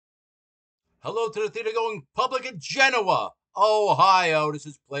Hello to the theater going public in Genoa, Ohio. This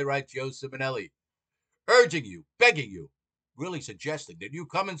is playwright Joe Simonelli, urging you, begging you, really suggesting that you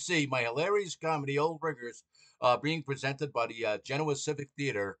come and see my hilarious comedy, Old Riggers, being presented by the Genoa Civic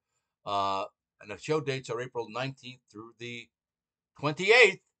Theater. And the show dates are April 19th through the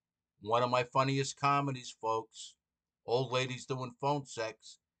 28th. One of my funniest comedies, folks. Old ladies doing phone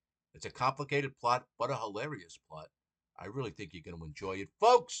sex. It's a complicated plot, but a hilarious plot. I really think you're going to enjoy it,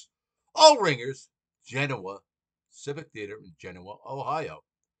 folks. All Ringers, Genoa Civic Theater in Genoa, Ohio.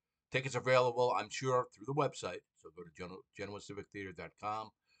 Tickets available, I'm sure, through the website. So go to genoacivictheater.com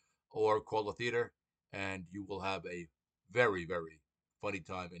or call the theater, and you will have a very, very funny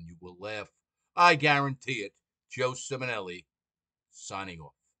time, and you will laugh. I guarantee it. Joe Simonelli signing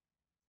off.